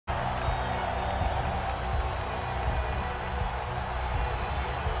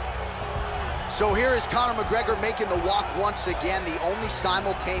So here is Conor McGregor making the walk once again, the only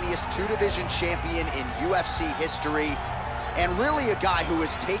simultaneous two-division champion in UFC history, and really a guy who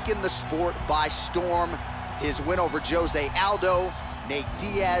has taken the sport by storm. His win over Jose Aldo, Nate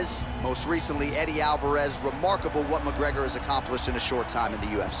Diaz, most recently Eddie Alvarez. Remarkable what McGregor has accomplished in a short time in the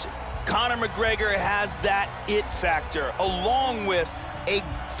UFC. Conor McGregor has that it factor, along with a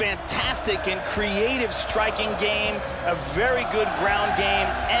fantastic and creative striking game, a very good ground game,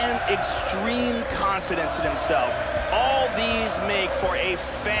 and extreme confidence in himself. All these make for a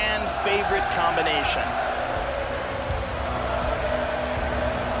fan-favorite combination.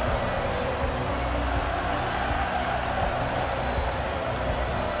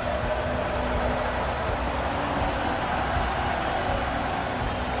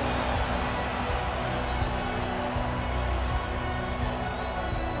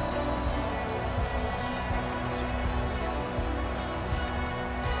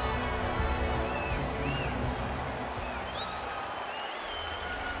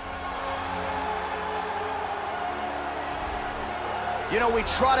 You know, we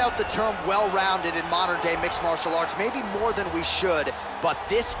trot out the term well-rounded in modern-day mixed martial arts, maybe more than we should, but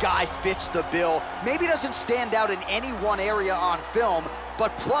this guy fits the bill. Maybe doesn't stand out in any one area on film,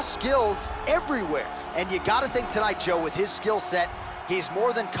 but plus skills everywhere. And you gotta think tonight, Joe, with his skill set, he's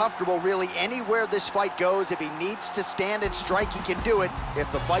more than comfortable really anywhere this fight goes. If he needs to stand and strike, he can do it.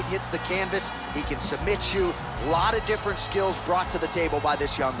 If the fight hits the canvas, he can submit you. A lot of different skills brought to the table by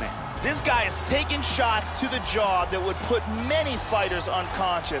this young man. This guy is taking shots to the jaw that would put many fighters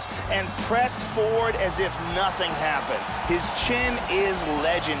unconscious and pressed forward as if nothing happened. His chin is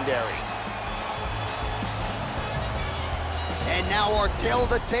legendary. And now our tale of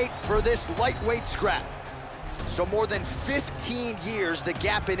the tape for this lightweight scrap. So more than 15 years, the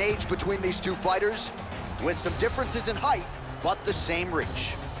gap in age between these two fighters, with some differences in height, but the same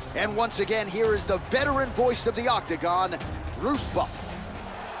reach. And once again, here is the veteran voice of the Octagon, Bruce Buffer.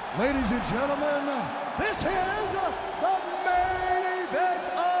 Ladies and gentlemen, this is the main event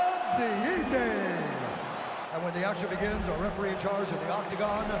of the evening. And when the action begins, our referee in charge of the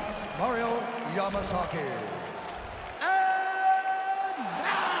Octagon, Mario Yamasaki. And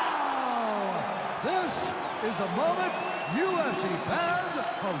now, this is the moment UFC fans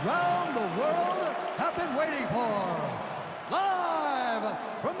around the world have been waiting for. Live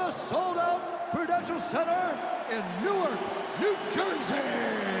from the sold-out Prudential Center in Newark, New Jersey.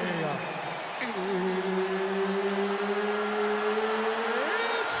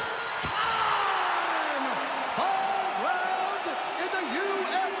 It's time! 5 rounds in the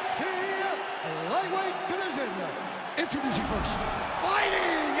UFC lightweight division. Introducing first,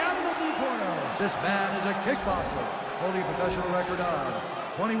 fighting out of the blue corner. This man is a kickboxer, holding a professional record of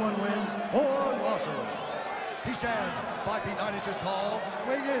 21 wins, 4 losses. He stands 5 feet 9 inches tall,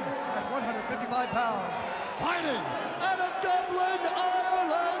 weighing in at 155 pounds. Fighting out of Dublin,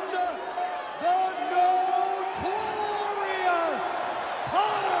 Ireland, the notorious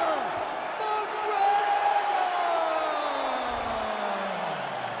Conor McGregor!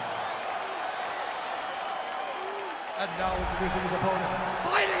 And now introducing his opponent,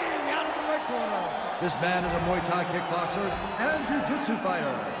 fighting out of the red corner. This man is a Muay Thai kickboxer and jiu-jitsu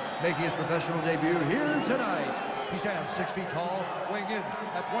fighter, making his professional debut here tonight. He stands 6 feet tall, weighing in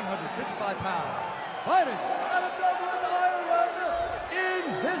at 155 pounds. Fighting out of Dublin, Ireland,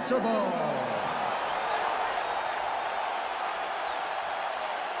 Invincible.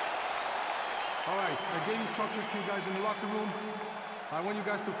 All right, I gave instructions to you guys in the locker room. I want you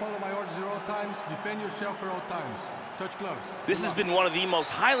guys to follow my orders at all times, defend yourself at all times. Touch gloves. This has been one of the most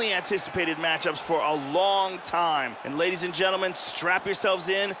highly anticipated matchups for a long time. And ladies and gentlemen, strap yourselves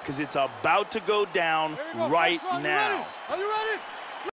in, because it's about to go down right now. Are you ready?